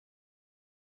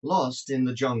Lost in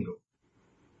the jungle.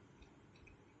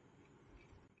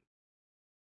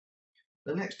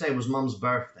 The next day was Mum's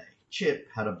birthday. Chip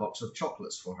had a box of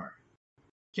chocolates for her.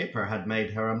 Kipper had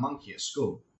made her a monkey at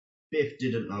school. Biff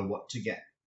didn't know what to get.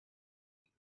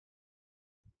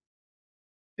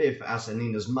 Biff asked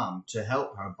Anina's mum to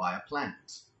help her buy a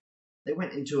plant. They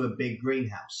went into a big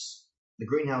greenhouse. The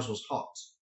greenhouse was hot,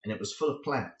 and it was full of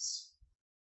plants.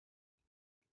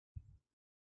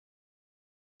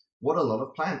 What a lot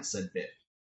of plants, said Biff.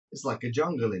 It's like a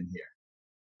jungle in here.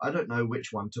 I don't know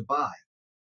which one to buy.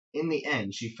 In the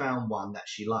end, she found one that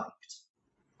she liked.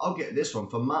 I'll get this one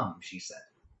for Mum, she said.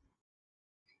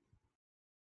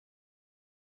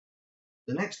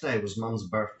 The next day was Mum's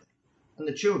birthday, and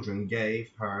the children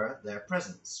gave her their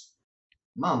presents.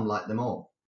 Mum liked them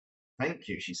all. Thank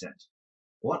you, she said.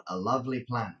 What a lovely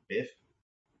plant, Biff.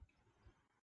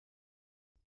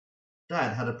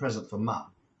 Dad had a present for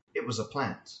Mum. It was a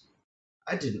plant.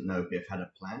 I didn't know Biff had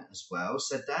a plant as well,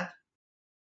 said Dad.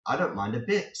 I don't mind a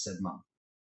bit, said Mum.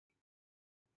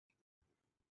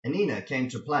 Anina came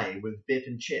to play with Biff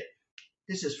and Chip.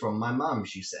 This is from my mum,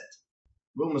 she said.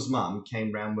 Wilma's mum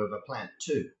came round with a plant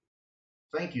too.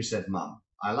 Thank you, said Mum.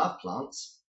 I love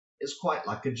plants. It's quite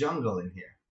like a jungle in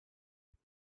here.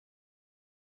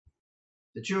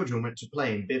 The children went to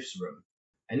play in Biff's room.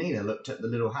 Anina looked at the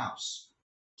little house.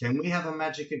 Can we have a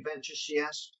magic adventure, she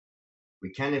asked.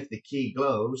 We can if the key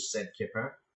glows, said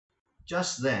Kipper.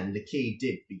 Just then the key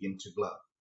did begin to glow.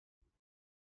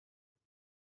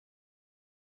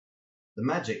 The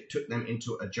magic took them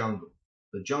into a jungle.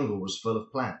 The jungle was full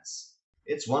of plants.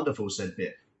 It's wonderful, said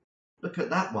Biff. Look at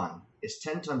that one. It's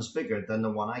 10 times bigger than the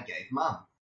one I gave Mum.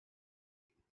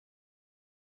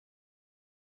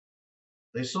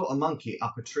 They saw a monkey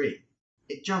up a tree.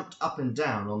 It jumped up and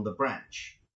down on the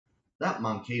branch. That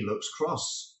monkey looks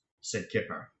cross, said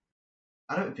Kipper.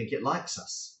 I don't think it likes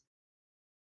us.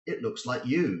 It looks like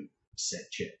you,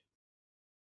 said Chip.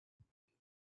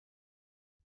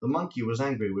 The monkey was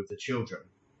angry with the children.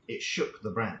 It shook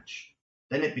the branch.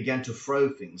 Then it began to throw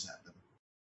things at them.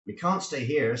 We can't stay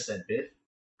here, said Biff.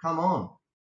 Come on.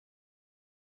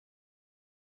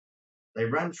 They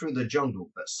ran through the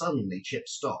jungle, but suddenly Chip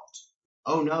stopped.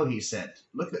 Oh no, he said.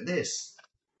 Look at this.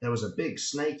 There was a big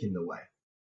snake in the way.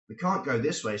 We can't go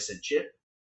this way, said Chip.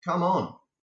 Come on.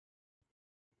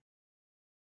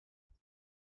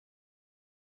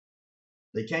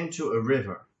 They came to a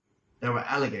river. There were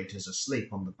alligators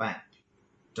asleep on the bank.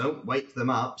 Don't wake them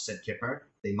up, said Kipper.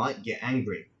 They might get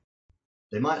angry.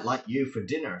 They might like you for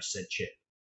dinner, said Chip.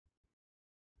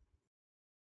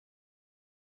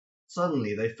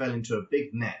 Suddenly they fell into a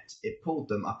big net. It pulled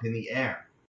them up in the air.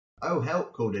 Oh,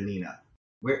 help, called Anina.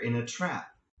 We're in a trap.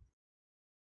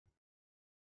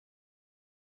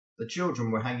 The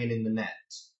children were hanging in the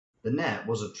net. The net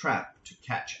was a trap to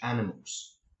catch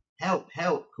animals. Help,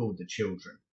 help, called the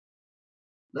children.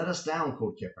 Let us down,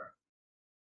 called Kipper.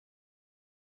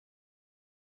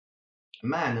 A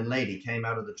man and lady came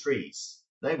out of the trees.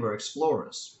 They were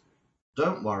explorers.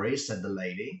 Don't worry, said the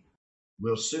lady.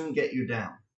 We'll soon get you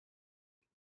down.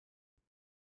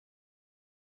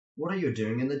 What are you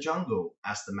doing in the jungle?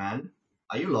 Asked the man.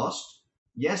 Are you lost?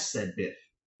 Yes, said Biff.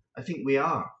 I think we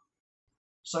are.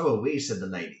 So are we, said the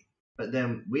lady. But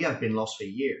then we have been lost for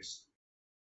years.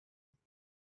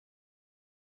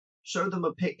 Show them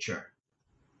a picture.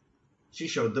 She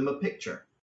showed them a picture.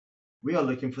 We are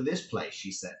looking for this place,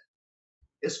 she said.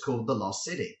 It's called the Lost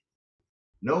City.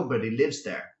 Nobody lives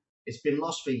there. It's been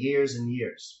lost for years and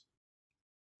years.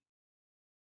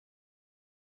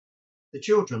 The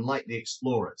children liked the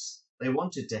explorers. They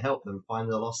wanted to help them find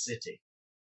the lost city.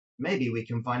 Maybe we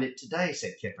can find it today,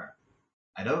 said Kipper.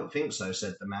 I don't think so,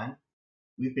 said the man.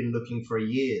 We've been looking for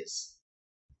years.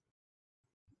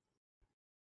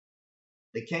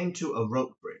 They came to a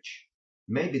rope bridge.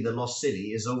 Maybe the lost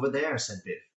city is over there, said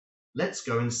Biff. Let's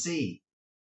go and see.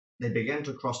 They began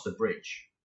to cross the bridge.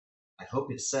 I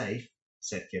hope it's safe,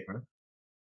 said Kipper.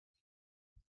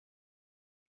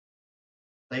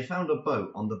 They found a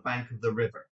boat on the bank of the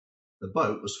river. The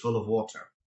boat was full of water.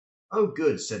 Oh,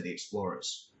 good, said the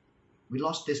explorers. We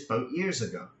lost this boat years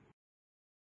ago.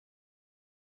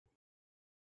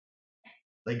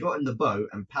 They got in the boat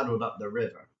and paddled up the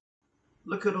river.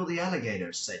 Look at all the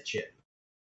alligators, said Chip.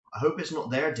 I hope it's not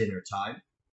their dinner time.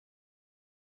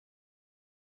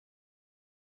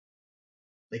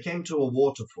 They came to a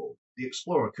waterfall. The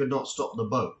explorer could not stop the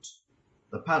boat.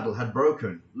 The paddle had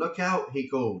broken. Look out, he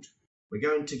called. We're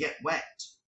going to get wet.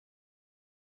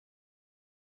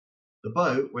 The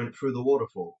boat went through the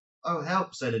waterfall. Oh,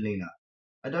 help, said Anina.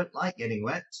 I don't like getting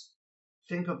wet.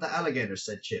 Think of the alligator,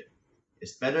 said Chip.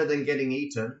 It's better than getting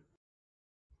eaten.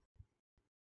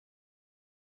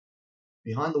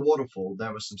 Behind the waterfall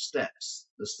there were some steps.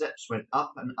 The steps went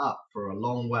up and up for a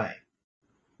long way.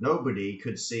 Nobody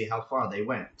could see how far they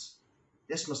went.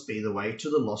 This must be the way to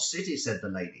the lost city, said the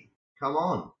lady. Come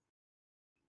on.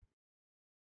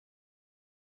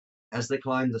 As they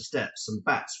climbed the steps, some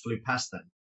bats flew past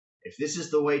them. If this is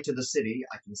the way to the city,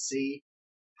 I can see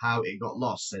how it got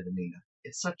lost, said Anina.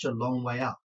 It's such a long way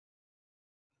up.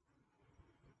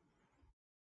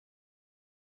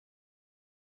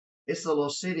 It's the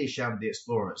lost city, shouted the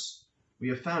explorers. We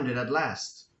have found it at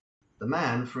last. The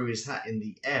man threw his hat in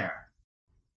the air,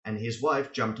 and his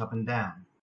wife jumped up and down.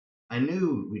 I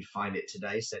knew we'd find it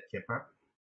today, said Kipper.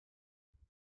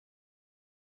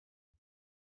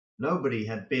 Nobody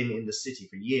had been in the city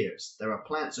for years. There are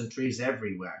plants and trees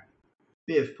everywhere.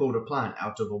 Biv pulled a plant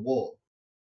out of a wall.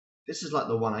 This is like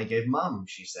the one I gave Mum,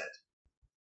 she said.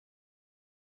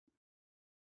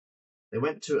 They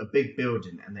went to a big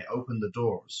building and they opened the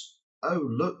doors. Oh,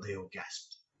 look, they all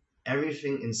gasped.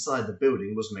 Everything inside the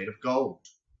building was made of gold.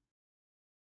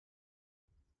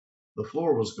 The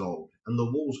floor was gold and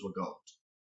the walls were gold.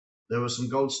 There were some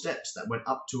gold steps that went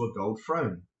up to a gold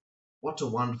throne. What a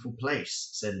wonderful place,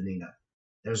 said Anina.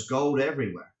 There's gold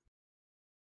everywhere.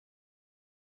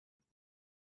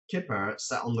 Kipper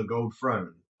sat on the gold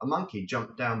throne. A monkey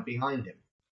jumped down behind him.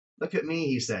 Look at me,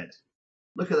 he said.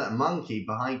 Look at that monkey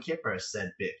behind Kipper,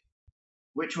 said Biff.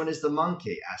 Which one is the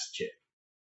monkey? Asked Chip.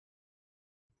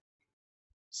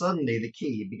 Suddenly the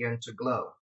key began to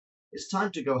glow. It's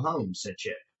time to go home, said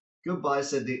Chip. Goodbye,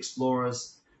 said the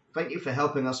explorers. Thank you for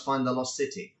helping us find the lost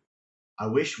city. I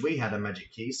wish we had a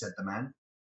magic key, said the man.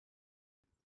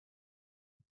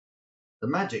 The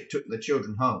magic took the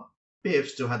children home. Biv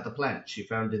still had the plant she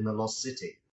found in the lost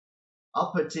city.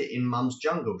 I'll put it in Mum's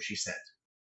jungle, she said.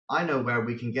 I know where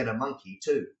we can get a monkey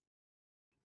too.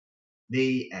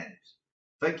 The end.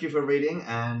 Thank you for reading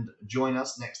and join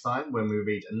us next time when we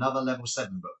read another level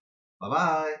 7 book. Bye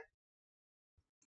bye.